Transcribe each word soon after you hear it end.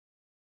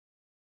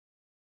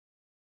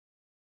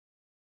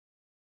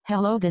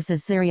Hello, this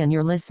is Siri and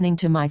you're listening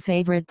to my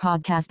favorite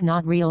podcast,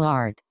 Not Real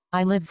Art.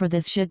 I live for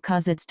this shit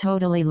cause it's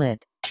totally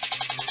lit.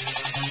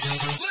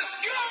 Let's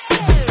go!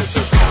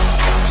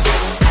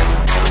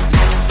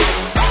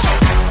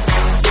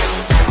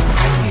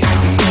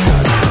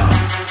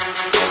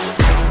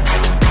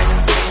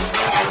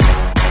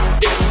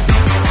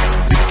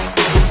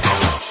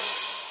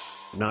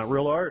 Not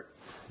Real Art,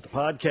 the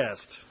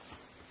podcast.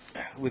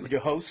 With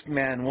your host,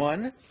 Man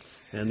One.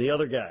 And the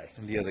other guy.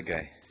 And the other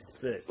guy.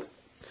 That's it.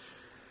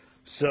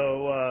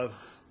 So,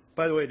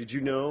 by the way, did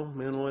you know,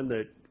 Man One,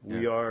 that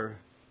we are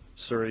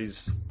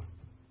Siri's,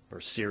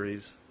 or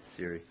Siri's?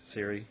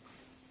 Siri.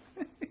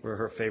 We're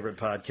her favorite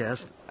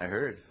podcast. I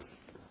heard.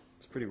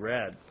 It's pretty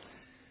rad.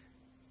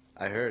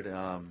 I heard.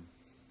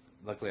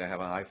 Luckily, I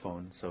have an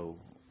iPhone, so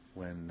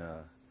when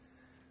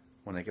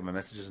I get my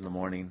messages in the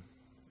morning,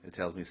 it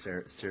tells me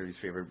Siri's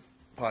favorite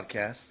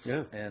podcasts.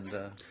 Yeah. And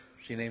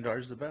she named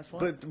ours the best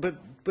one.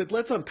 But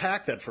let's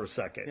unpack that for a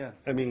second. Yeah.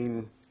 I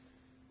mean,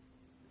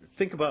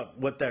 think about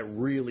what that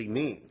really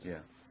means. Yeah.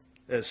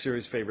 As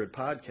Siri's favorite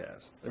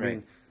podcast. I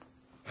mean,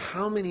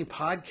 how many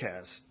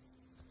podcasts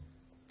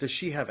does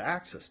she have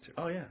access to?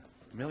 Oh, yeah.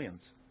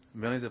 Millions.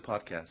 Millions of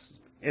podcasts.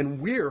 And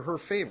we're her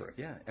favorite.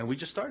 Yeah. And we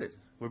just started.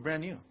 We're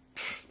brand new.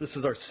 This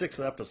is our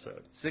 6th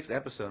episode. 6th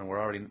episode, and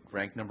we're already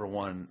ranked number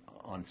 1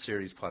 on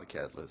Siri's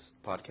podcast list.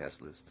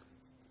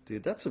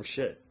 Dude, that's some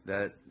shit.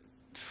 That,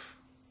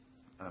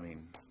 I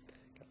mean,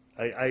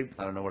 I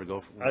don't know where to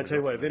go. I'll tell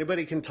you what, if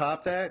anybody can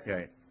top that,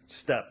 Right.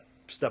 step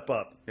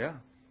up. Yeah.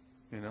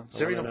 You know,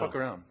 Siri don't wanna fuck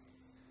know. around.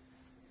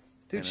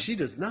 Dude, she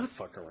does not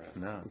fuck around.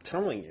 No. I'm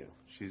telling you.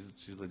 She's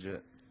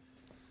legit.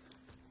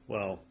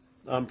 Well,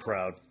 I'm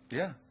proud.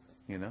 Yeah.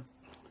 You know.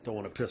 Don't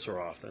want to piss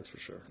her off, that's for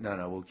sure.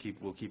 No,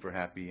 we'll keep her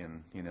happy,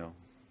 and you know,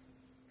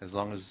 as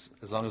long as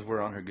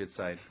we're on her good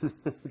side.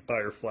 Buy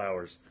her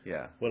flowers.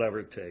 Yeah. Whatever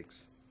it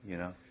takes. You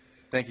know.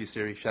 Thank you,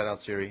 Siri. Shout out,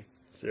 Siri.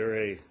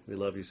 Siri, we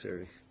love you,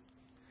 Siri.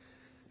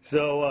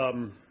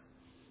 So,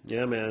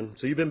 yeah, man.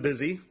 So you've been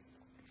busy.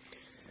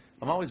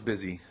 I'm always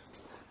busy.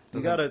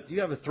 You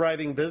have a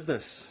thriving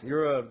business.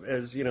 You're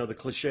as you know, the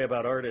cliche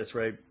about artists,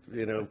 right?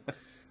 You know,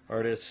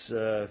 artists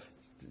aren't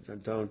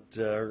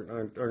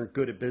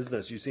good at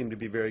business. You seem to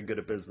be very good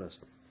at business.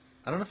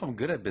 I don't know if I'm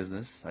good at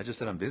business. I just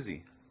said I'm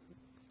busy.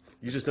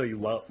 You just know you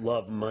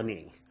love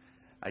money.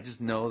 I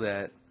just know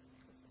that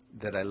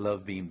I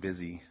love being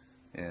busy,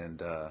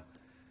 and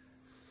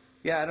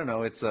yeah, I don't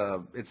know. It's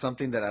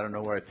something that I don't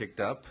know where I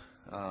picked up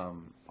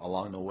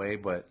along the way,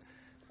 but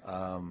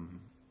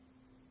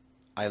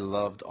I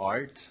loved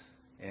art,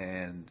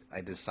 and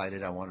I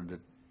decided I wanted to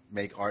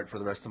make art for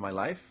the rest of my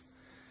life.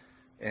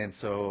 And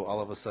so all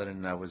of a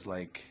sudden I was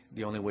like,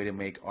 the only way to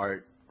make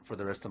art for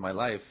the rest of my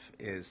life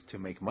is to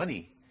make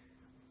money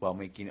while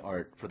making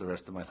art for the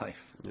rest of my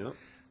life. Yep.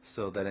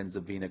 So that ends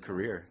up being a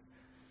career.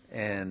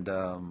 And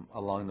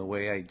along the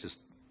way, I just,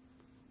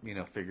 you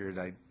know, figured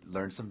I'd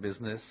learn some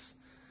business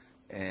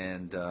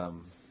and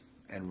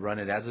run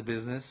it as a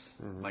business,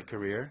 my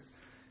career,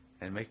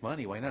 and make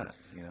money. Why not,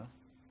 you know?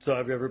 So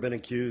have you ever been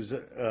accused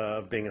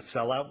of being a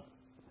sellout?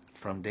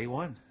 From day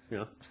one.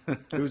 Yeah.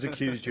 Who's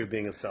accused you of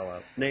being a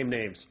sellout? Name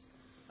names.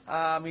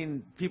 I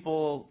mean,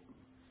 people,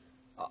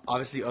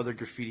 obviously other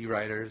graffiti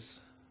writers,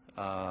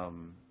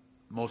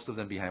 most of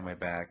them behind my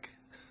back.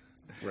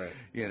 Right.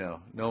 You know,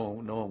 no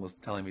one was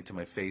telling me to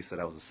my face that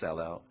I was a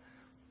sellout.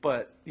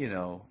 But, you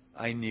know,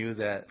 I knew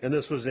that. And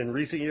this was in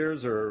recent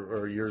years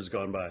or years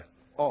gone by?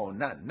 Oh,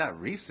 not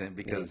recent,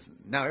 because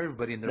now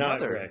everybody and their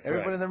Right.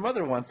 and their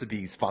mother wants to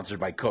be sponsored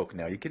by Coke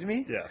now. You kidding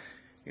me? Yeah.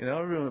 You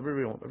know,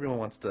 everyone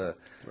wants to,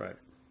 Right.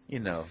 you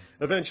know.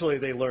 Eventually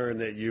they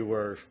learned that you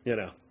were, you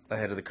know,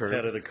 Ahead of the curve.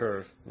 ahead of the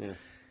curve. Yeah.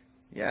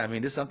 Yeah, I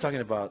mean, I'm talking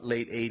about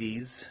late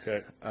 80s,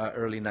 Okay.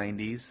 Early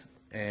 90s.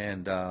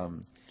 And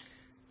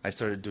I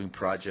started doing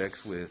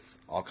projects with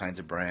all kinds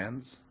of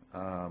brands.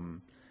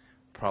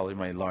 Probably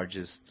my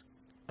largest,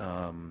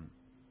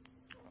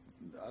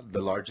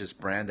 the largest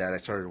brand that I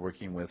started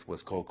working with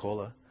was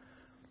Coca-Cola.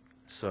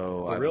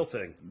 So The real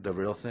thing. The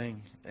real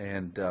thing.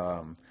 And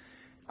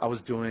I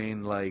was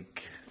doing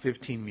like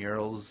 15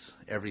 murals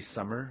every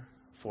summer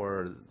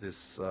for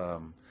this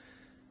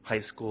high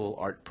school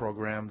art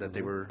program that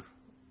they were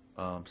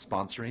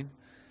sponsoring.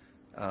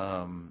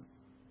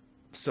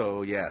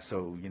 So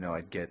you know,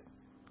 I'd get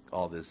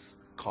all this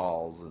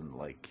calls and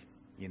like,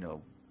 you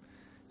know,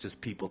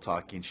 just people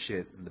talking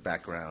shit in the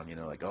background, you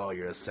know, like, oh,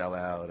 you're a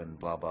sellout and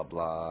blah, blah,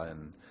 blah.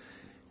 And,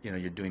 you know,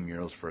 you're doing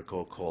murals for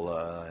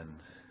Coca-Cola.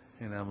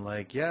 And I'm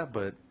like, yeah,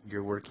 but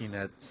you're working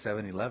at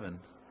 7-Eleven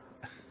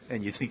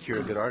and you think you're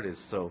a good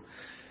artist. So,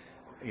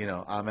 you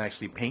know, I'm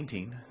actually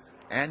painting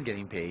and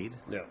getting paid.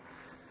 Yeah.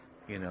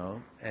 You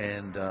know,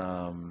 and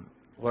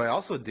what I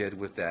also did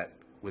with that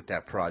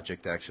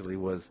project actually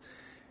was,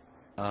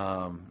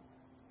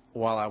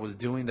 while I was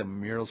doing the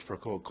murals for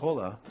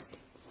Coca-Cola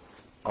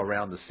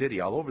around the city,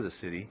 all over the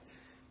city,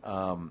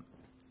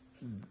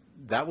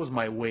 that was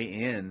my way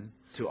in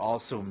to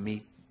also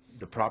meet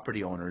the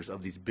property owners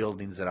of these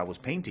buildings that I was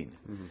painting.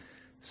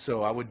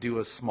 So I would do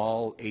a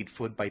small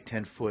 8-foot by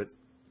 10-foot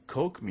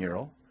Coke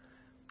mural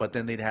but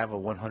then they'd have a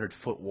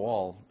 100-foot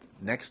wall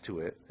next to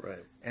it.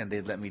 Right. And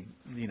they'd let me,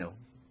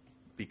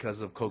 because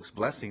of Coke's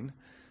blessing,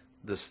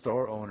 the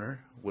store owner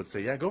would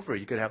say, yeah, go for it.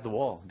 You could have the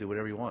wall. Do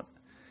whatever you want.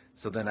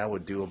 So then I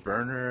would do a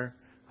burner.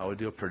 I would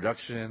do a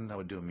production. I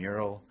would do a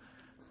mural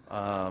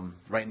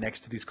right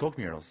next to these Coke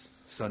murals.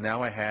 So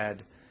now I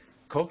had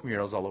Coke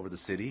murals all over the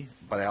city,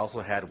 but I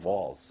also had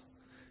walls.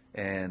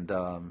 And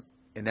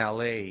in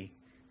LA,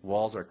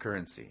 walls are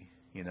currency,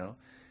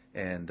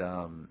 And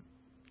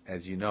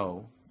as you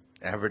know,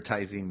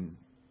 advertising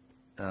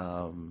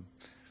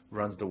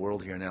runs the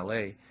world here in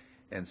LA.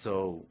 And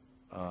so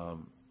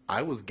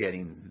I was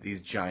getting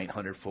these giant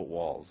 100-foot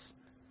walls,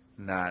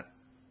 not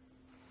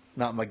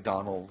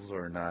McDonald's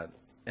or not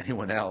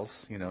anyone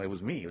else. It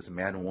was me. It was a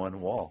Man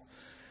One wall,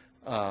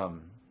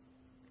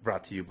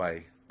 brought to you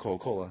by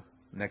Coca-Cola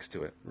next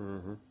to it.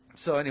 Mm-hmm.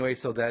 So anyway,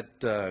 so that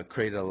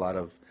created a lot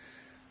of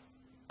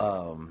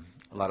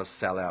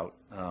sellout.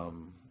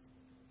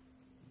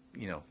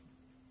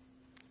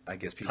 I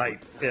guess people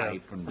Hype,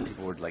 when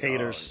people were like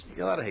haters.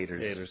 A lot of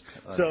haters. Haters.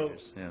 Lot So, of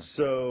haters, yeah.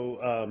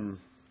 so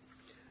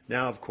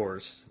now, of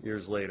course,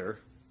 years later,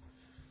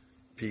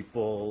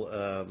 people,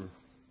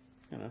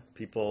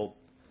 people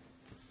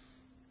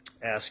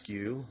ask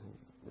you,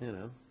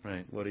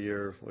 Right. what are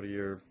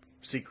your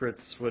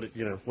secrets? What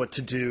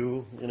to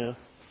do? When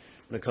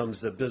it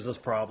comes to business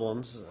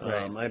problems.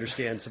 Right. I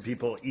understand some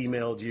people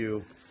emailed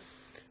you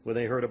when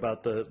they heard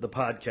about the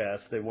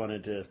podcast. They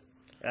wanted to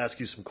ask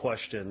you some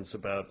questions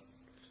about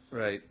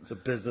Right. the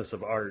business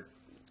of art.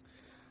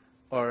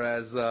 Or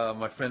as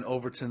my friend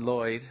Overton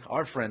Loyd,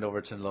 our friend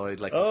Overton Loyd,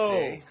 likes to Oh,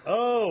 say.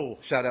 oh,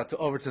 Shout out to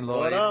Overton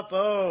Loyd. what up?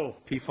 Oh,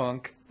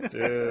 P-Funk.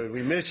 dude,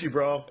 we miss you,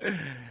 bro.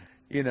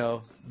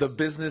 The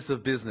business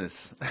of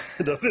business.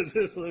 The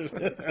business.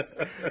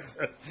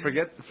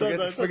 forget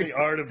the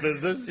art of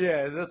business.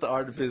 Yeah, it's not the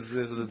art of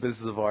business or the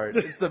business of art.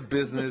 It's the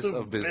business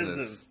of business.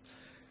 business.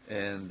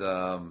 And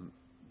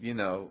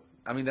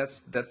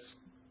that's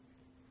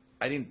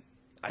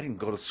I didn't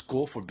go to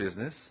school for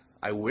business.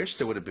 I wish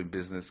there would have been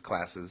business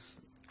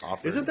classes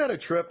offered. Isn't that a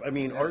trip? I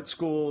mean, art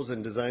schools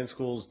and design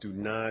schools do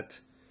not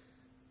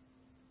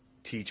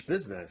teach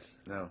business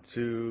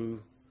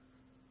to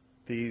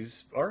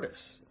these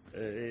artists.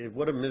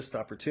 What a missed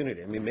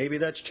opportunity. I mean, maybe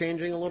that's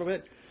changing a little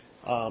bit.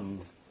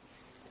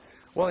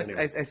 Well,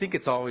 anyway. I think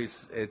it's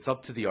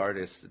up to the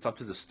artist, it's up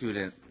to the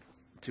student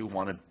to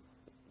want to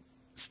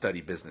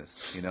study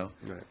business,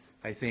 Right.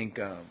 I think...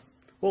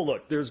 Well,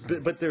 look,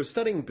 but there's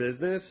studying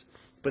business,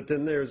 but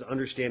then there's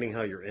understanding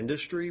how your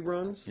industry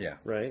runs. Yeah.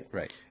 Right?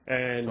 Right.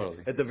 And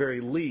Totally. at the very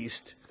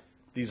least,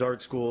 these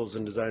art schools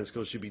and design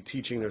schools should be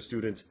teaching their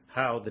students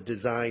how the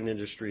design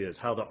industry is,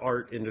 how the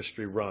art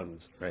industry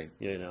runs. Right.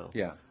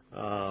 Yeah.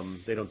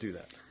 They don't do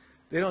that.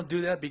 They don't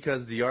do that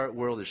because the art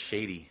world is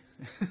shady.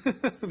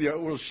 The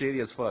art world is shady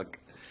as fuck.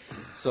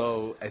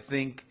 So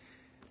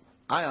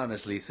I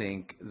honestly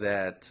think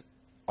that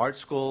art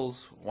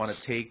schools want to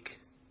take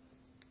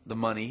the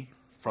money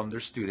from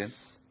their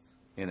students,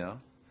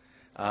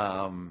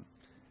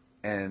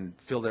 and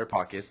fill their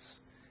pockets,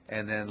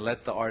 and then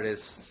let the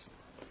artists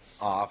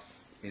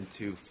off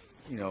into,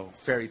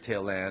 fairy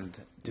tale land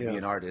to be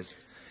an artist.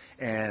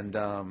 And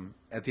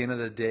at the end of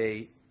the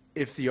day,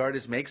 if the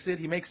artist makes it,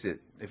 he makes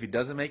it. If he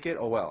doesn't make it,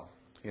 oh well,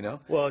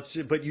 Well,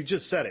 but you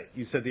just said it.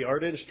 You said the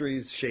art industry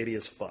is shady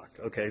as fuck.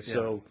 Okay,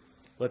 so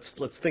let's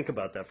think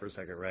about that for a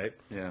second, right?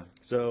 Yeah.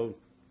 So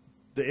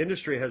the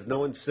industry has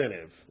no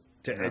incentive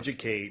to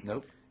educate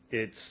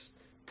its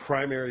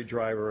primary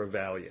driver of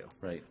value.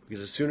 Right.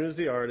 Because as soon as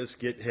the artists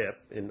get hip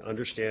and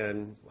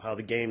understand how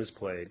the game is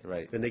played,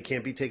 then they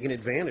can't be taken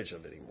advantage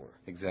of anymore.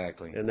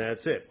 Exactly. And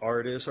that's it.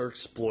 Artists are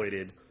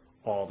exploited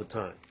all the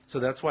time. So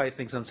that's why I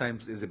think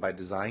sometimes, is it by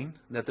design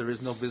that there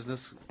is no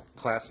business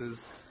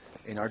classes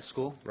in art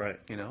school? Right.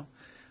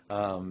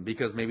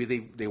 Because maybe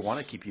they want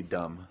to keep you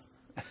dumb.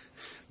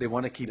 They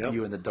want to keep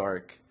you in the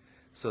dark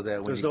so that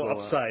when There's you no go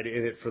upside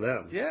in it for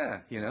them.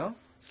 Yeah,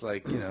 it's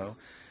like,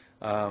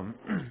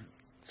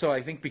 so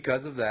I think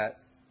because of that,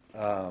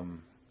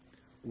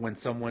 when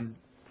someone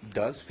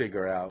does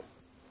figure out,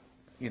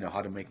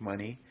 how to make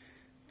money,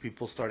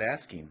 people start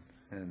asking.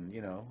 And,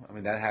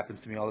 that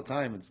happens to me all the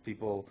time. It's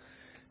people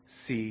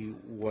see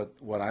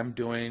what I'm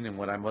doing and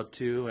what I'm up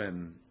to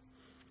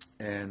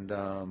and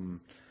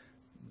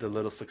the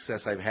little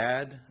success I've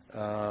had.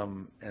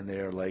 And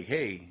they're like,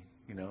 hey,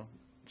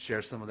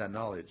 share some of that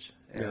knowledge.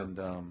 And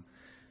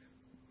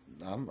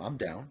I'm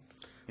down.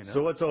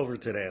 So what's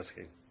Overton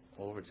asking?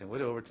 Overton. What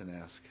did Overton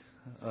ask?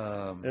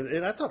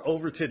 And I thought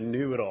Overton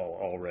knew it all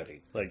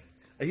already. Like,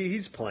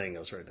 he's playing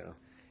us right now.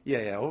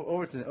 Yeah.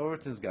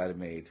 Overton's got it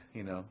made,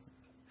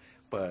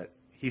 But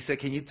he said,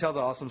 can you tell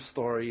the awesome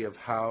story of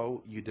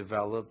how you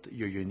developed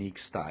your unique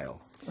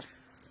style?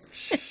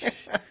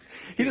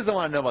 He doesn't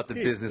want to know about the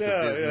business of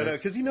business. No,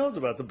 because he knows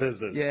about the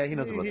business. Yeah, he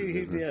knows about the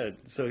business. Yeah,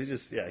 so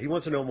he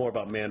wants to know more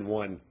about Man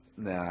One.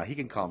 Nah, he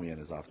can call me in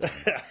his off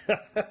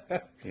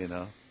time. He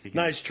can,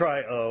 Nice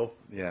try, O.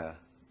 Yeah,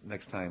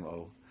 next time,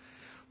 O.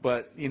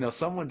 But,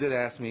 someone did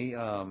ask me,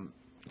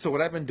 so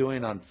what I've been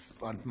doing on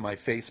my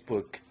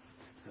Facebook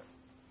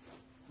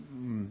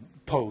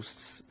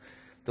posts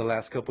the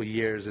last couple of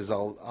years is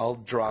I'll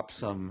drop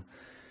some,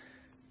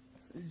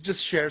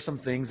 just share some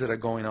things that are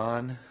going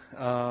on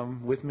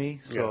with me.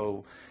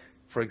 So,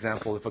 for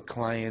example, if a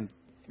client,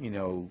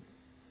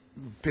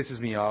 pisses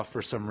me off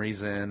for some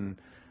reason,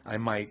 I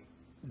might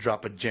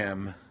drop a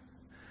gem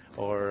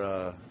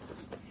or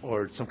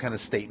some kind of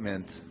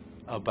statement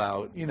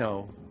about,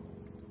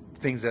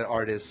 things that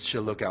artists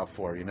should look out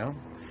for,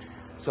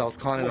 So I was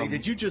calling them.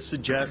 Did you just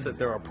suggest that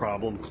there are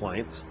problem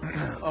clients?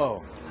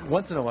 Oh,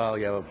 once in a while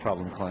you have a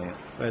problem client.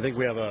 I think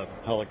we have a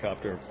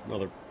helicopter,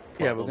 another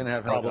Yeah, we're gonna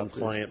have problem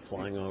helicopters client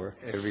flying over.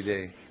 every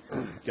day.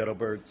 Ghetto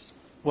birds.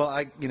 Well,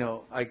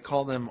 I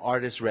call them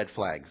artist red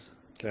flags.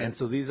 Okay. And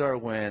so these are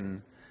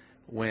when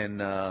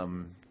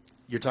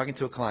you're talking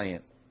to a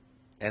client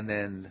and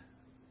then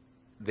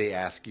they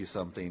ask you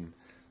something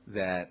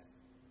that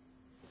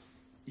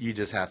you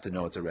just have to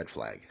know it's a red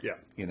flag. Yeah.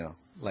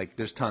 Like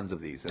there's tons of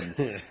these,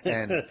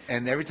 and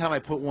every time I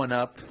put one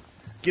up,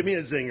 Give me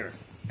a zinger.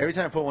 every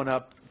time I put one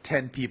up,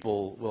 10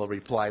 people will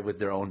reply with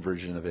their own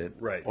version of it,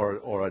 Right.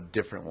 or a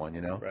different one,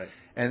 Right.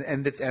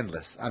 And it's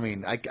endless. I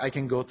mean, I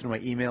can go through my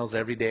emails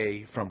every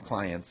day from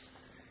clients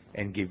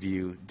and give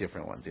you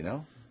different ones,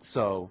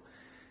 So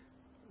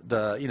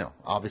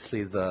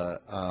obviously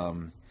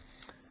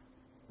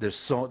there's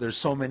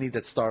so many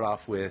that start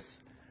off with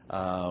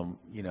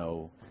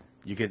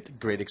you get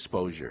great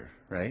exposure,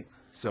 right?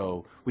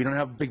 So we don't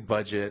have a big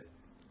budget,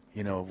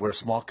 we're a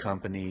small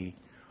company,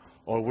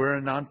 or we're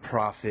a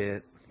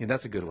nonprofit.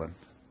 That's a good one,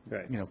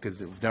 Right.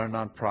 because if they're a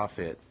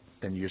nonprofit,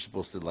 then you're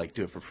supposed to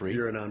do it for free.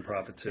 You're a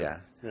nonprofit too. Yeah.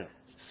 Yeah.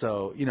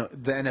 So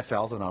the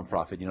NFL's a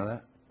nonprofit, you know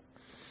that?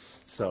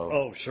 So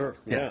Oh, sure.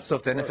 Yeah. So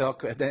if the of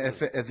course.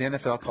 NFL, if the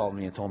NFL called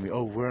me and told me,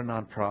 "Oh, we're a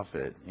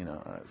nonprofit,"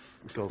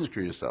 go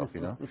screw yourself,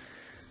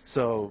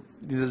 So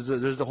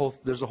there's a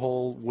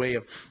whole way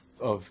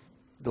of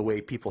the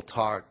way people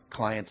talk,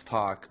 clients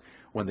talk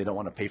when they don't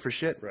want to pay for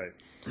shit. Right.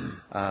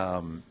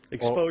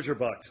 Exposure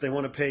bucks. They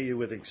want to pay you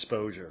with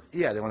exposure.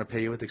 Yeah, they want to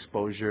pay you with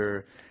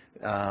exposure.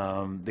 They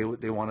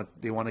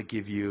want to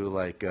give you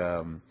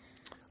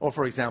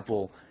for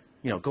example,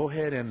 go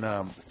ahead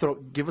and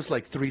give us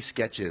 3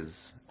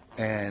 sketches,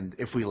 and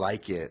if we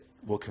like it,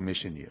 we'll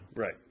commission you.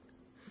 Right.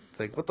 It's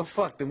like, what the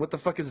fuck? Then what the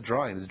fuck is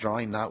drawing? Is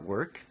drawing not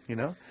work?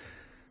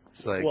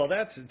 It's like, Well,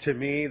 to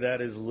me, that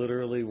is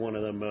literally one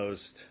of the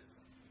most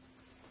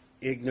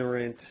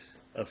ignorant,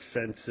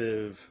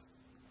 offensive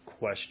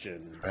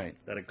questions Right.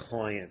 that a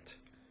client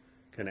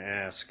can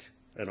ask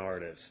an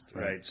artist,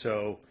 right?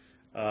 So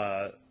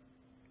I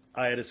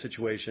had a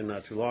situation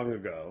not too long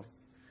ago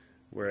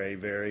where a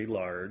very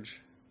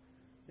large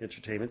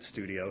entertainment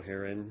studio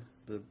here in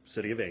the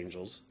City of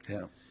Angels,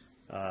 yeah,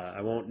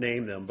 I won't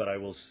name them, but I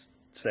will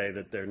say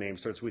that their name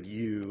starts with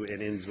U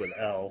and ends with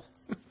L.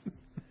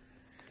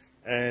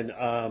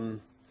 And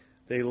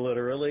they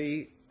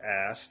literally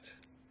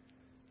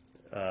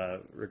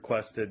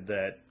requested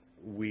that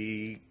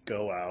we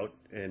go out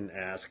and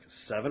ask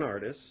 7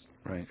 artists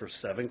Right. for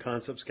 7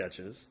 concept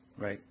sketches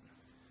right,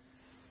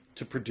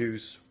 to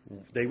produce.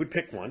 They would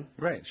pick one,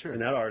 right, sure,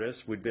 and that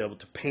artist would be able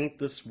to paint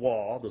this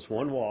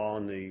one wall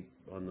on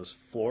this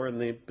floor in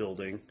the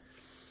building,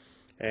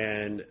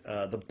 and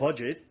the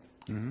budget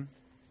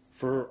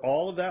for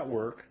all of that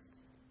work,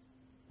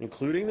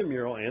 including the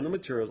mural and the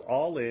materials,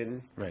 all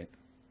in right,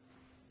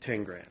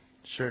 10 grand.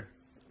 sure,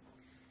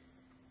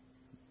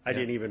 I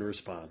didn't even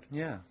respond.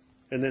 yeah,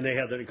 And then they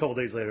had that a couple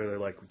days later. They're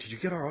like, "Did you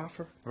get our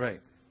offer? right.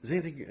 Is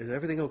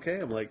everything okay?"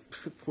 I'm like,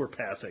 "We're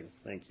passing.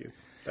 Thank you.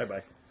 Bye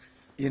bye."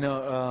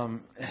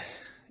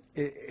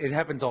 It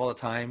happens all the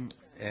time,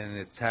 and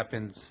it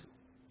happens,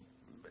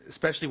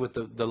 especially with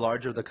the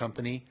larger the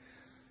company.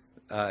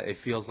 It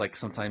feels like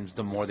sometimes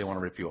the more they want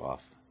to rip you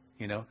off,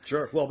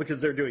 Sure. Well,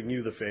 because they're doing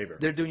you the favor.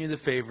 They're doing you the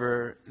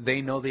favor.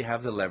 They know they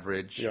have the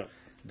leverage. Yeah.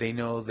 They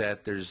know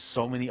that there's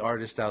so many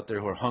artists out there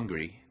who are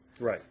hungry.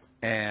 Right.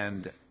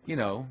 And,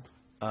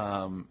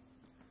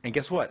 and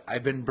guess what?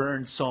 I've been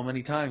burned so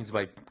many times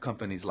by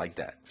companies like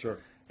that. Sure.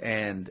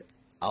 And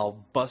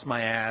I'll bust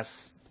my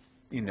ass,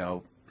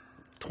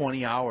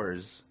 20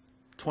 hours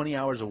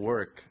of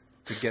work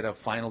to get a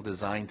final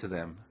design to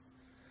them.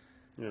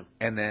 Yeah.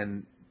 And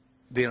then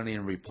they don't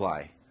even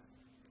reply.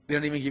 They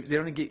don't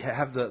even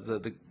have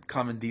the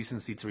common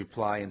decency to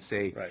reply and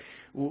say, Right.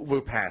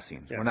 We're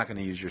passing. Yeah. We're not going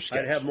to use your sketch.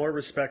 I'd have more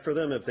respect for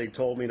them if they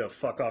told me to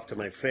fuck off to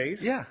my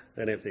face. Yeah.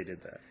 Than if they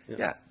did that.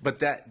 Yeah, but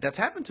that's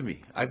happened to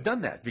me. I've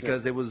done that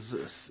because it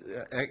was,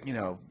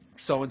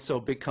 so and so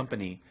big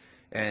company,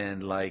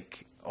 and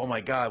oh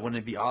my God, wouldn't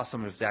it be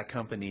awesome if that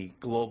company,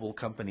 global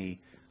company,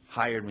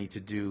 hired me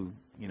to do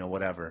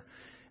whatever,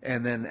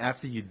 and then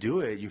after you do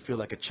it, you feel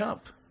like a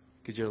chump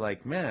because you're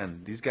like,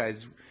 man, these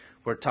guys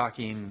were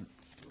talking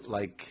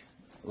like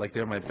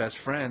they're my best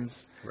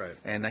friends, Right.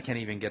 And I can't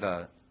even get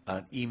an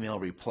email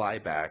reply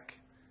back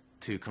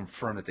to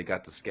confirm that they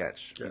got the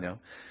sketch, Yeah.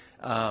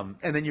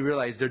 And then you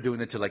realize they're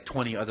doing it to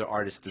 20 other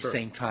artists at the Sure.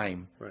 same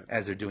time Right.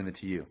 as they're doing it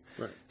to you.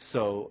 Right.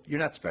 So you're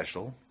not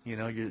special.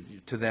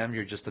 To them,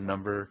 you're just a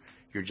number.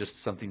 You're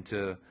just something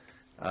to,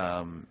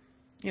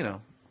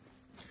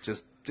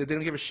 Just they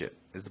don't give a shit.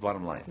 Is the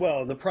bottom line.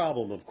 Well, the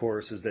problem, of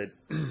course, is that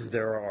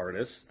there are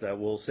artists that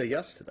will say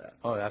yes to that.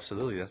 Oh,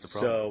 absolutely, that's the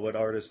problem. So what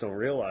artists don't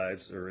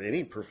realize, or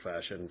any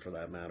profession for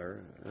that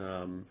matter,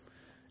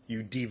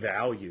 you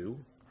devalue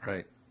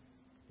Right.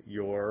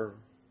 your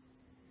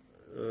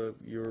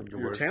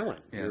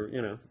talent.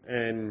 Yeah.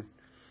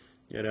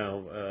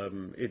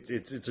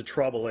 It's a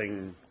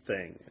troubling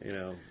thing.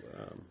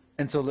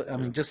 And so, I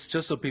mean, just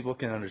so people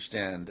can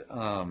understand,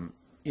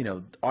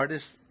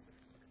 artists.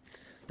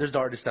 There's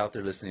artists out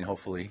there listening.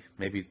 Hopefully,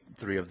 maybe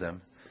 3 of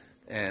them,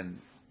 and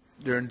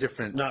they're in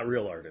different. Not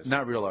real artists.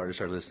 Not real artists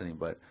are listening,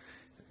 but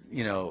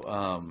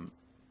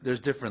there's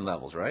different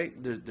levels, right?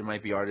 There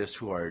might be artists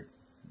who are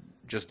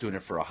just doing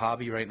it for a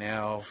hobby right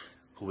now,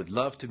 who would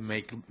love to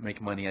make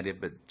money at it,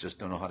 but just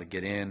don't know how to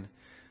get in.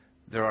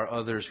 There are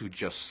others who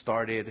just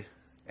started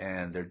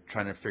and they're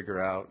trying to figure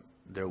out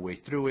their way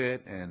through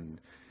it and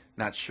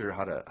not sure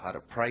how to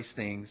price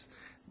things.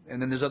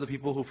 And then there's other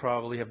people who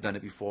probably have done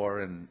it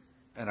before and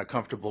are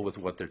comfortable with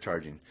what they're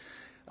charging.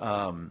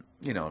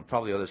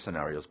 Probably other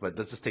scenarios, but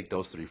let's just take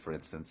those 3 for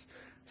instance.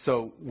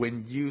 So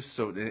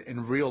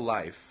in real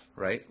life,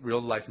 right? Real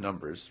life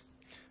numbers,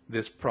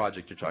 this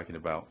project you're talking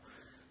about,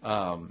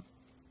 how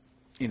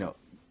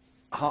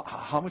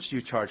much do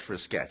you charge for a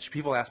sketch?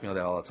 People ask me that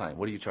all the time.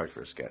 What do you charge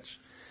for a sketch?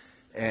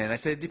 And I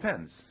say it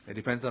depends. It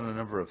depends on a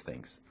number of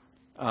things.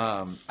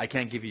 I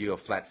can't give you a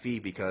flat fee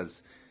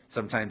because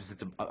sometimes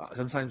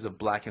sometimes a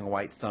black and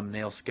white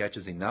thumbnail sketch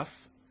is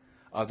enough.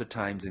 Other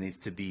times it needs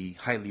to be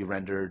highly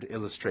rendered,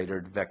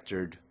 illustrated,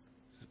 vectored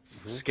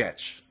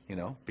sketch,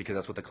 because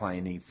that's what the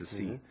client needs to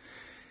see.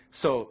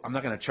 So I'm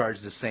not going to charge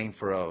the same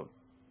for a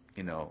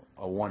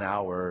 1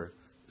 hour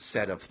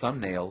set of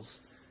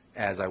thumbnails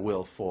as I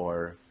will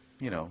for,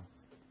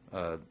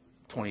 a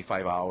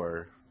 25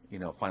 hour,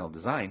 final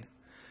design.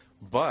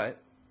 But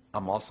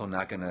I'm also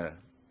not going to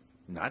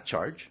not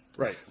charge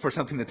for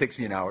something that takes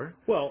me an hour.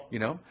 Well,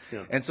 Yeah.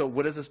 And so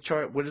what does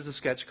the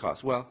sketch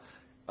cost? Well,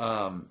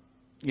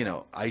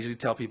 I usually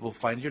tell people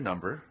find your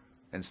number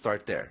and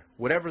start there.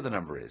 Whatever the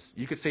number is.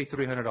 You could say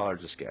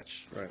 $300 a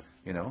sketch. Right.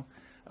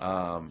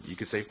 You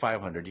could say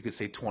 $500, you could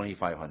say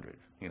 $2,500,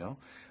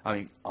 I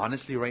mean,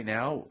 honestly right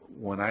now,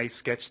 when I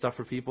sketch stuff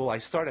for people, I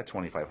start at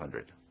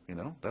 $2,500,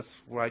 that's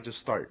where I just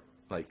start.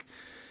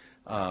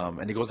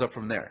 And it goes up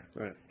from there.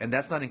 Right. And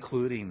that's not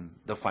including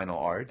the final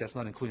art. That's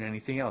not including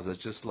anything else.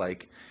 It's just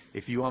like,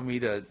 if you want me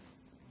to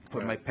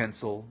put my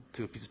pencil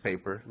to a piece of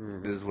paper,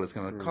 this is what it's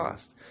going to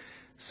cost.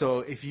 So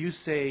if you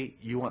say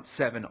you want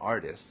 7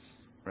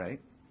 artists, right,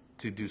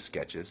 to do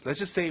sketches, let's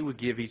just say we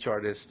give each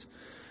artist,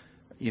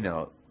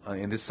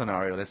 in this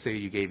scenario, let's say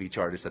you gave each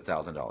artist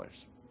 $1,000,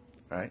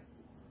 right?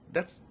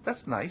 That's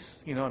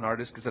nice. An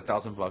artist gets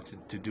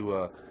 $1,000 to do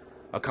a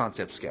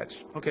concept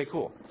sketch. Okay,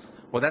 cool.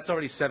 Well, that's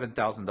already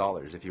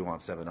 $7,000 if you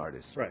want 7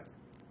 artists. Right.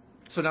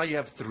 So now you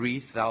have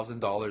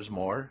 $3,000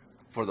 more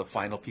for the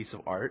final piece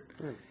of art,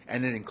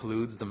 and it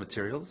includes the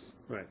materials.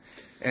 Right.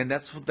 And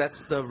that's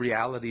the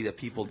reality that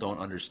people don't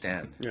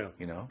understand. Yeah.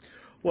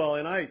 Well,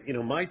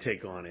 and my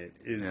take on it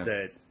is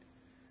that,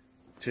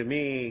 to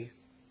me,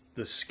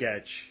 the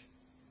sketch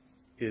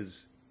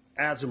is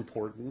as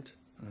important,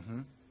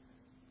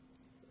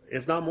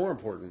 if not more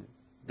important,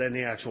 than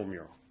the actual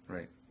mural.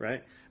 Right.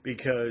 Right?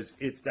 Because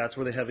that's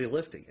where the heavy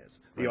lifting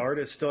is. The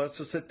artist still has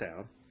to sit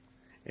down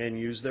and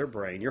use their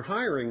brain. You're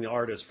hiring the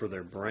artist for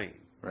their brain.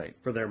 Right.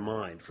 For their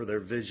mind, for their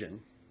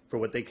vision, for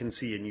what they can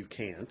see and you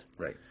can't.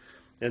 Right.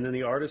 And then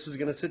the artist is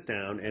going to sit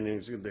down and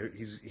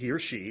he or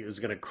she is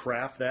going to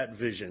craft that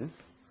vision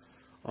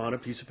on a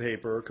piece of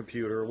paper or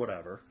computer or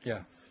whatever.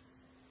 Yeah.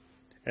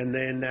 And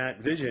then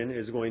that vision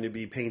is going to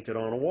be painted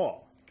on a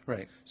wall.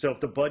 Right. So if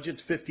the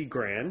budget's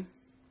 $50,000,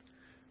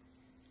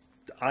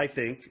 I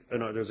think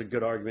there's a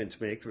good argument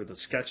to make where the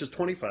sketch is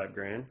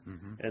 $25,000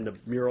 and the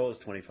mural is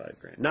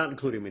 $25,000, not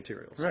including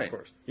materials, right. of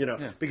course.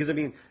 Because I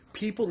mean,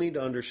 people need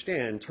to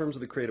understand in terms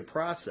of the creative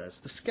process,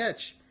 the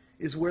sketch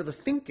is where the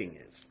thinking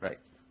is. Right.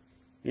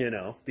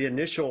 The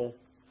initial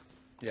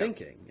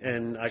thinking,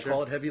 and I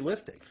call it heavy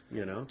lifting.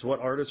 It's what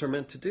artists are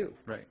meant to do.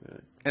 Right.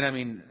 And I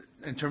mean,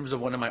 in terms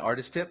of one of my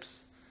artist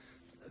tips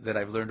that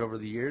I've learned over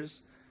the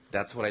years,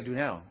 that's what I do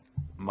now.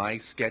 My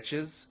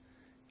sketches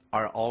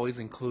are always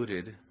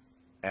included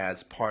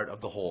as part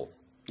of the whole.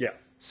 Yeah.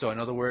 So in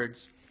other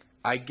words,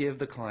 I give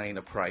the client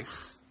a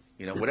price,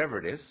 whatever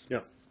it is.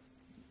 Yeah.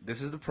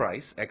 This is the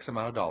price, X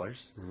amount of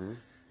dollars.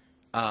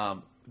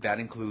 That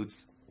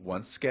includes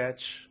 1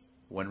 sketch,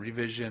 1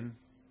 revision,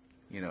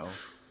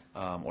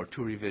 or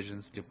 2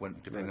 revisions,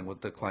 depending on what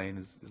the client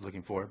is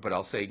looking for. But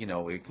I'll say, it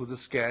includes a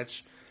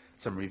sketch,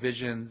 some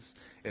revisions,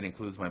 it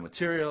includes my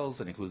materials,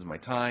 it includes my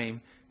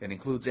time, it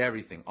includes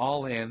everything,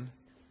 all in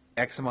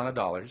X amount of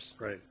dollars.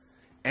 Right.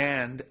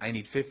 And I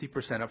need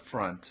 50% up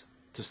front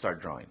to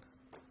start drawing.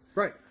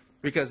 Right.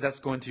 Because that's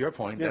going to your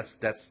point. Yeah.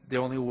 That's the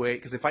only way.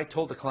 Because if I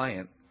told the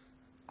client,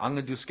 I'm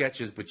going to do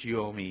sketches, but you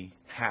owe me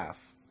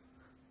half,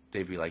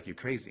 they'd be like, you're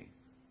crazy.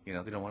 They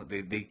don't want.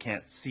 They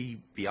can't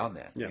see beyond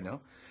that. Yeah.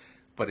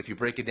 But if you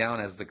break it down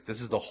as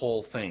this is the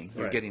whole thing,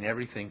 you're Right. getting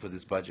everything for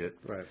this budget.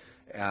 Right.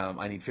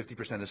 I need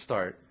 50% to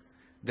start.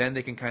 Then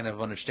they can kind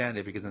of understand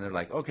it because then they're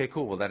like, okay,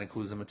 cool. Well, that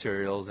includes the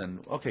materials,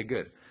 and okay,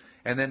 good.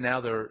 And then now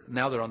they're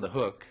on the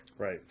hook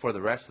Right. for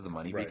the rest of the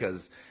money Right.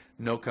 because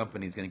no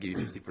company is going to give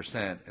you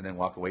 50% and then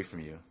walk away from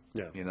you.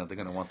 Yeah. You know, they're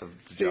going to want the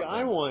See, job I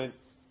done. want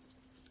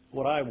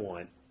what I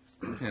want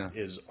Yeah.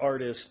 is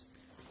artists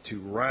to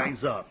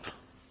rise up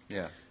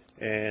Yeah.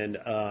 and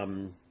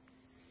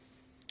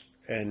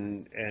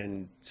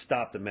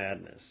stop the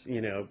madness,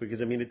 you know,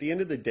 because I mean, at the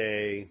end of the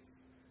day,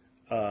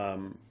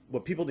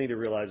 what people need to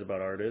realize about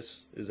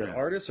artists is that Yeah.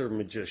 artists are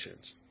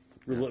magicians,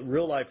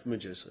 real life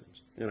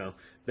magicians. You know,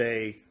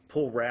 they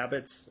pull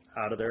rabbits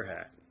out of their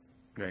hat.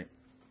 Right.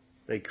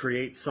 They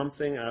create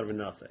something out of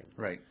nothing,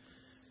 Right.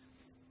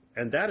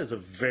 and that is a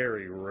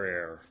very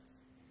rare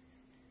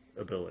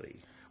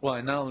ability. Well,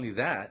 and not only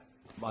that,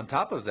 on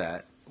top of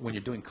that, when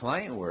you're doing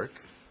client work,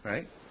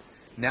 right,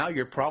 now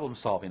you're problem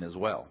solving as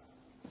well.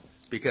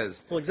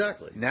 Because Well,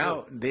 exactly.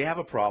 now they have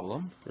a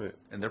problem, Right.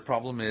 and their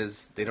problem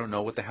is they don't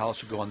know what the hell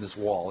should go on this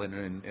wall in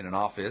an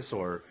office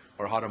or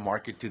how to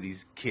market to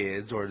these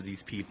kids or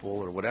these people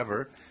or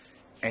whatever.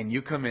 And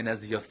you come in as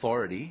the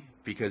authority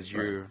because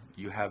you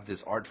have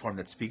this art form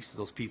that speaks to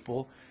those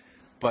people.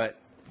 But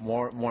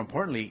more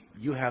importantly,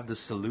 you have the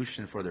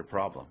solution for their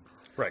problem.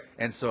 Right.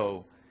 And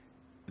so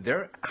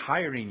they're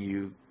hiring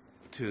you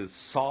to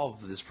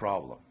solve this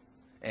problem.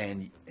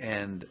 And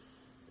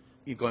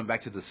you going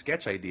back to the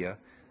sketch idea,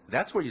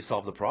 that's where you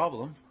solve the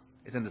problem.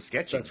 It's in the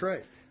sketching. That's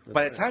right.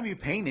 By the time you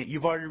paint it,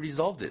 you've already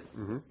resolved it.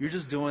 You're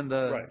just doing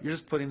Right. you're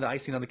just putting the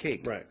icing on the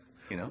cake. Right.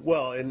 You know?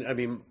 Well, and I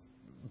mean,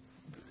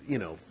 you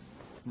know,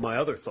 my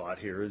other thought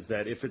here is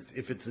that if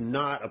it's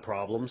not a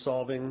problem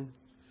solving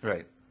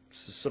Right.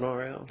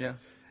 scenario, Yeah.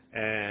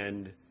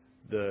 and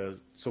the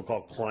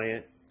so-called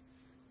client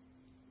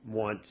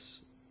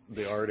wants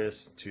the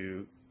artist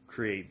to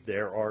create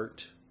their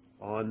art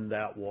on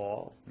that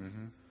wall,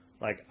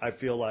 like I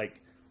feel like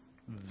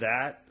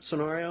that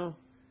scenario,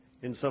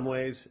 in some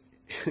ways,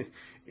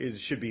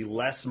 should be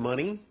less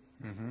money,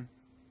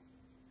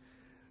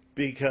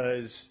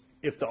 because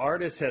if the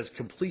artist has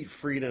complete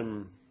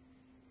freedom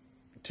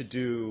to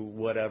do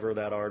whatever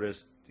that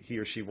artist he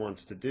or she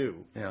wants to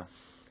do, Yeah.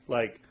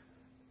 like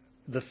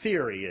the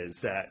theory is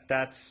that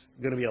that's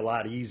going to be a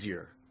lot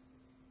easier,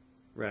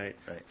 right?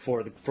 Right.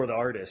 For the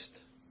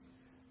artist,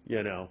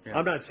 you know. Yeah.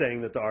 I'm not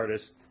saying that the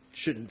artist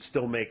shouldn't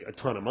still make a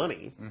ton of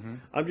money.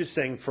 I'm just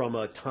saying from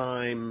a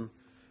time,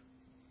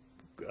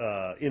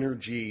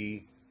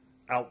 energy,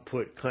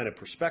 output kind of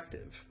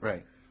perspective,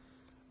 Right.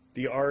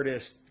 the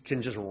artist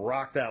can just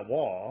rock that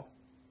wall,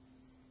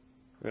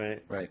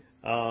 right? Right.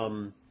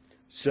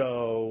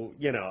 So,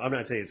 you know, I'm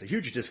not saying it's a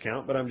huge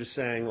discount, but I'm just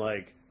saying,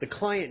 like, the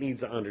client needs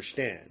to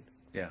understand,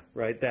 Yeah.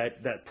 right?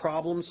 That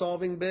problem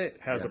solving bit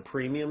has Yeah. a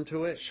premium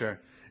to it. Sure.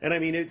 And I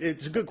mean,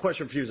 it's a good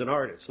question for you as an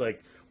artist.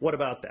 Like, what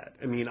about that?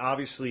 I mean,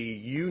 obviously,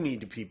 you need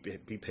to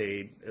be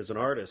paid as an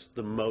artist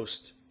the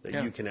most that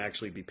Yeah. you can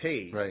actually be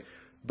paid. Right.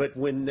 But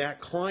when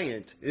that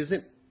client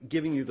isn't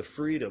giving you the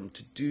freedom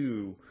to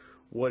do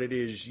what it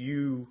is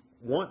you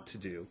want to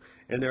do,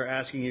 and they're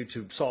asking you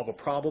to solve a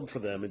problem for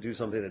them and do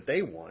something that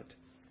they want,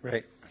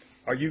 Right.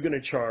 are you going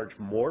to charge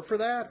more for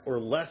that or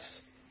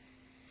less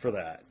for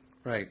that?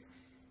 Right.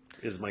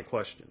 Is my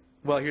question.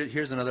 Well,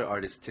 here's another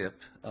artist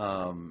tip.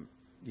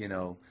 You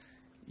know,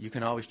 you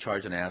can always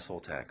charge an asshole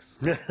tax.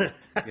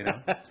 You know,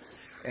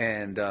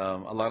 and a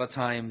lot of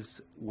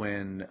times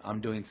when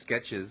I'm doing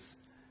sketches,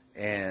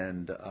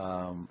 and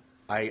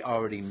I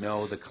already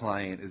know the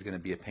client is going to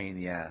be a pain in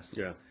the ass.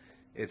 Yeah.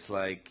 It's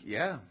like,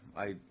 yeah,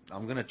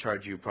 I'm going to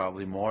charge you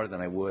probably more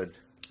than I would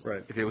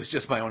Right. if it was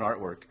just my own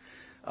artwork.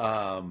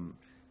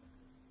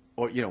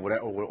 Or you know,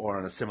 whatever, or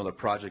on a similar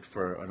project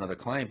for another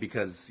client,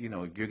 because you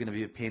know you're going to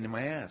be a pain in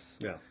my ass.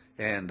 Yeah.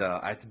 And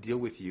I have to deal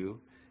with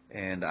you,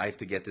 and I have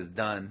to get this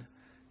done.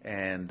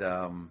 And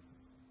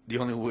the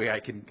only way I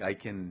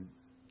can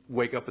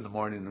wake up in the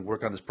morning and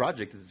work on this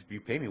project is if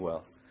you pay me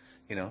well.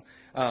 You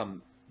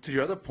know. To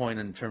your other point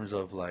in terms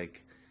of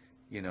like,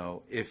 you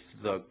know,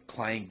 if the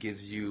client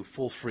gives you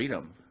full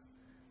freedom,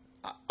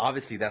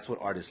 obviously that's what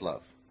artists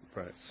love.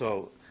 Right.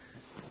 So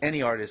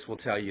any artist will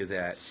tell you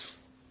that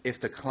if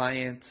the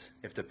client,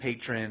 if the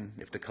patron,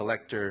 if the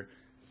collector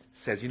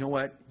says, you know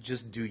what,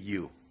 just do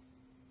you.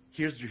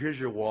 Here's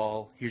your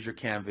wall, here's your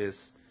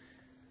canvas,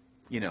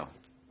 you know,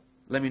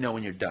 let me know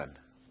when you're done.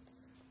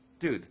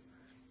 Dude,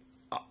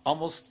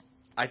 almost,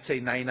 I'd say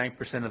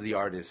 99% of the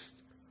artists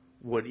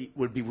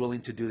would be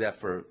willing to do that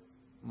for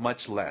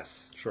much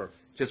less. Sure.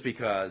 Just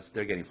because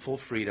they're getting full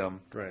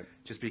freedom. Right.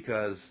 Just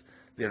because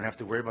they don't have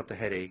to worry about the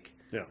headache.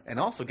 Yeah. And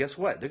also, guess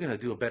what? They're going to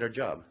do a better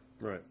job.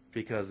 Right.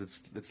 Because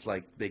it's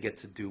like they get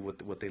to do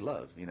what they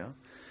love, you know?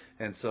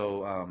 And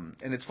so,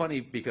 and it's funny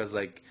because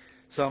like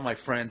some of my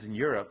friends in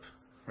Europe,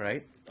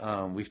 right?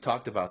 We've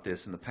talked about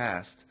this in the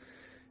past.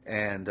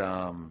 And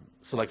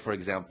so like, for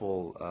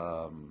example,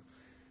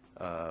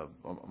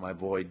 my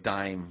boy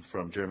Dime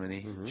from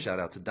Germany, shout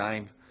out to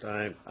Dime.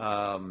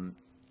 Time.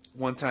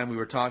 One time we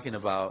were talking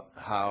about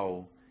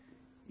how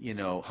you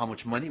know, how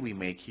much money we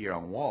make here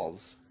on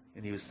walls.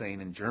 And he was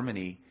saying in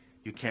Germany,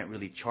 you can't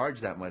really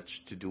charge that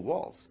much to do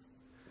walls.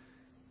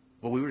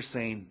 Well, we were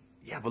saying,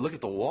 yeah, but look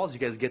at the walls you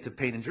guys get to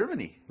paint in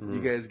Germany.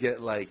 You guys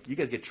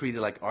get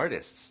treated like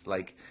artists.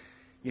 Like,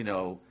 you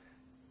know,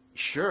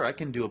 sure, I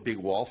can do a big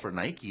wall for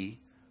Nike,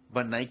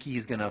 but Nike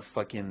is going to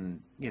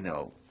fucking, you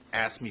know,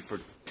 ask me for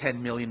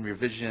 10 million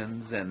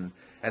revisions, and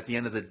at the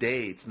end of the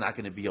day, it's not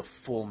going to be a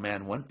full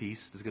Man One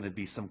piece. There's going to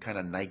be some kind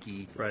of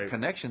Nike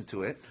connection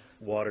to it.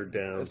 Watered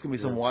down. It's going to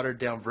be some watered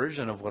down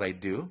version of what I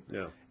do.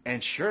 Yeah.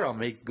 And sure, I'll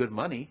make good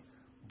money,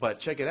 but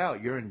check it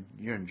out. You're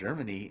in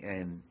Germany,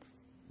 and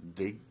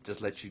they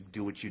just let you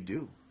do what you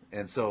do.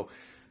 And so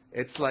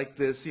it's like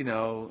this, you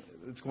know,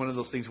 it's one of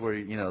those things where,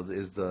 you know,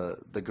 is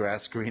the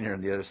grass greener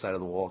on the other side of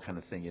the wall kind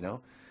of thing, you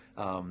know.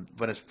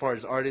 But as far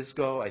as artists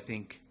go, I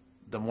think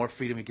the more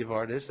freedom you give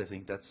artists, I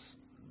think that's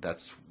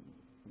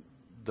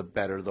the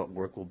better the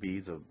work will be,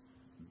 the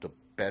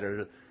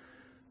better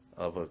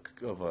of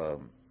a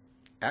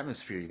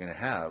atmosphere you're going to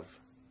have,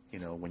 you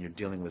know, when you're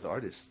dealing with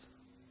artists.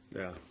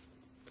 Yeah.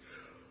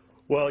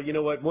 Well, you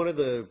know what? One of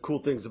the cool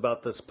things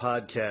about this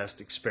podcast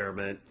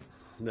experiment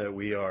that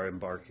we are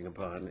embarking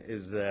upon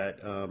is that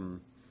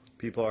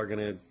people are going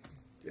to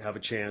have a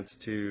chance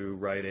to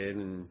write in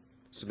and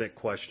submit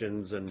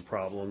questions and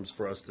problems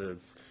for us to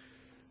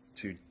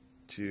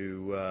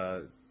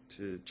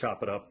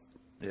chop it up,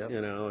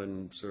 you know,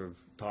 and sort of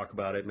talk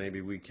about it.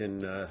 Maybe we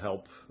can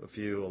help a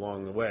few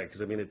along the way.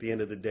 Because, I mean, at the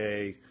end of the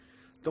day,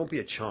 don't be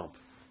a chump.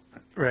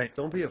 Right.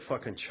 Don't be a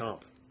fucking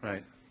chump.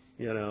 Right.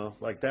 You know,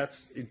 like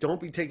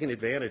don't be taken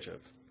advantage of.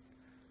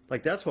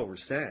 Like, that's what we're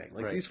saying.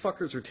 Like, these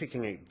fuckers are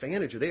taking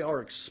advantage of. They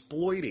are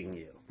exploiting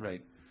you.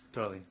 Right.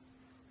 Totally.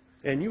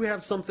 And you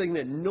have something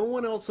that no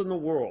one else in the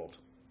world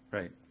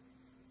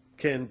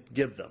can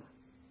give them.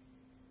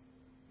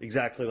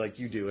 Exactly like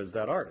you do as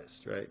that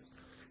artist, right?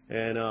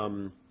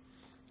 And,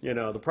 you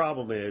know, the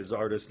problem is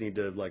artists need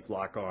to, like,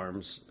 lock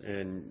arms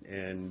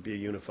and be a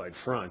unified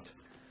front,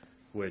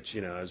 which,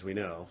 you know, as we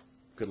know,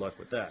 good luck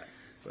with that.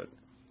 But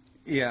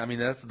yeah, I mean,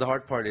 that's the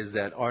hard part, is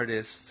that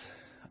artists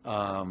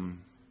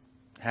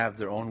have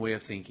their own way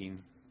of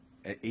thinking.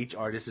 Each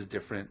artist is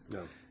different.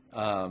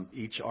 No.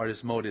 Each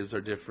artist's motives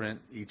are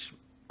different. Each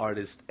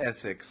artist's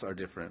ethics are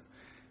different,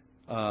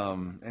 and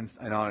on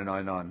and on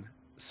and on.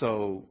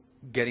 So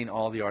getting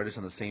all the artists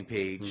on the same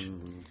page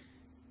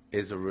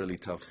is a really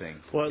tough thing.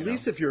 Well, at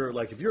least if you're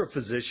a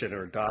physician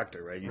or a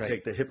doctor, right? You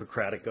take the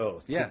Hippocratic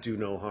oath to do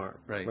no harm,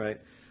 right?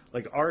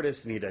 Like,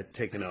 artists need to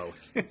take an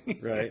oath,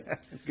 right?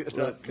 Good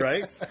luck.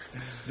 Right?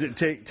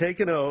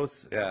 Take an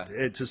oath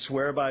to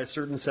swear by a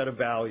certain set of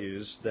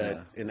values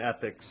that in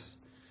ethics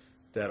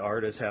that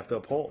artists have to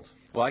uphold.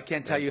 Well, I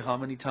can't tell you how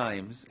many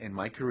times in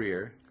my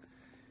career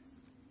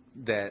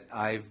that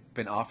I've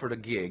been offered a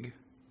gig,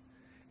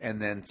 and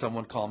then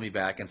someone called me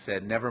back and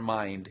said, "Never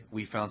mind,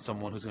 we found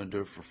someone who's going to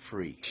do it for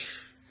free.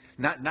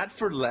 Not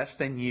for less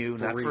than you,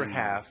 not for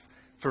half,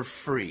 for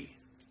free."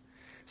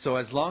 So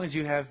as long as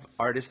you have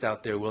artists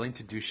out there willing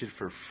to do shit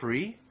for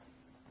free,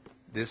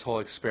 this whole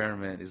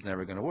experiment is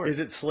never going to work. Is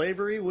it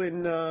slavery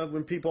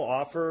when people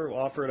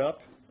offer it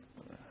up?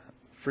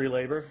 Free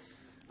labor?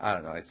 I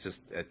don't know. It's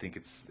just, I think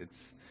it's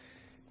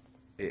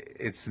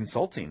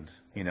insulting,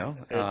 you know?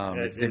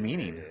 It's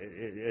demeaning.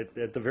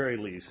 At the very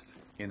least.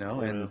 You know?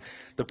 And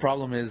the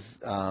problem is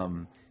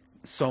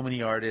so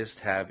many artists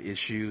have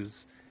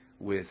issues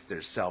with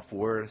their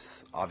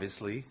self-worth,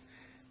 obviously.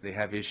 They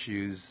have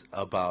issues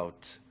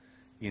about,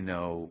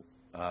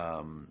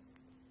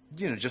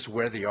 just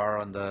where they are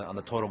on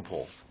the totem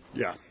pole.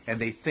 Yeah. And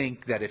they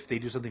think that if they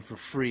do something for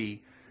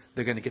free,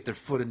 they're going to get their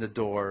foot in the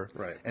door.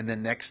 Right. And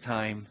then next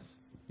time,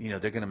 they're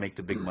going to make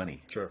the big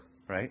money. Sure.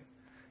 Right.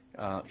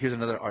 Here's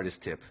another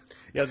artist tip.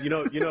 Yeah.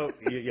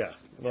 Yeah.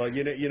 Well,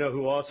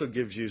 who also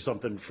gives you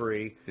something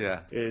free?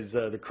 Yeah. Is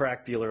the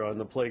crack dealer on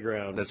the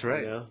playground. That's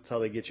right. That's how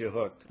they get you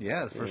hooked.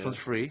 Yeah. The first one's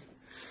free.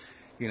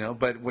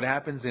 But what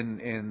happens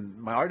in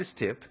my artist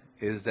tip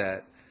is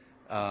that,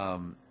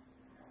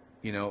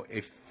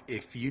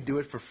 if you do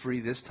it for free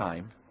this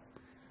time,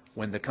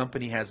 when the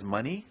company has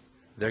money,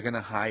 they're going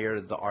to hire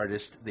the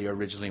artist they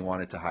originally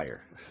wanted to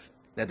hire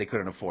that they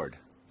couldn't afford.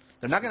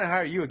 They're not going to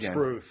hire you again.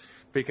 Truth.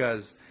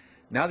 Because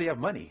now they have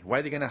money. Why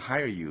are they going to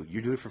hire you?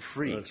 You do it for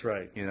free. That's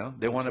right.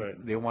 They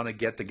want to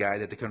get the guy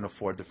that they couldn't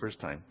afford the first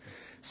time.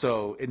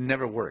 So it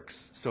never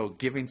works. So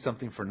giving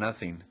something for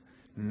nothing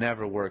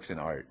never works in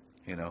art.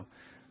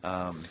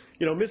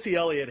 Missy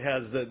Elliott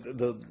has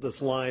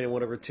this line in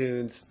one of her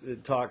tunes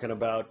talking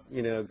about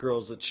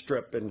girls that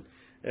strip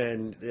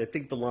and I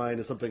think the line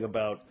is something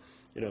about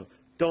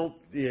don't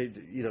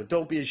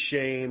be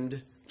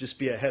ashamed, just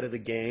be ahead of the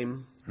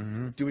game.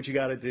 Mm-hmm. Do what you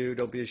got to do.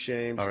 Don't be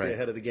ashamed. Just be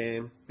ahead of the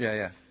game.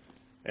 Yeah.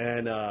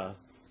 And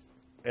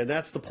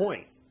that's the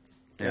point.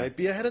 Yeah. Right?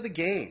 Be ahead of the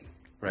game.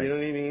 Right. You know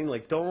what I mean?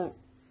 Like, don't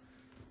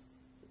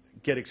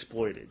get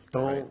exploited.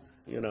 Don't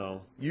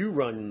you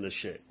run the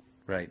shit.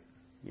 Right.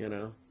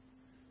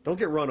 Don't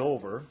get run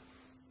over.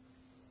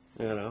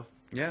 Yeah.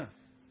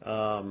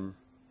 I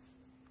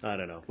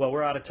don't know. Well,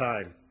 we're out of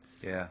time.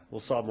 Yeah. We'll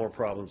solve more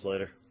problems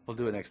later. We'll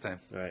do it next time.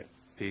 All right.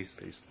 Peace.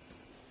 Peace.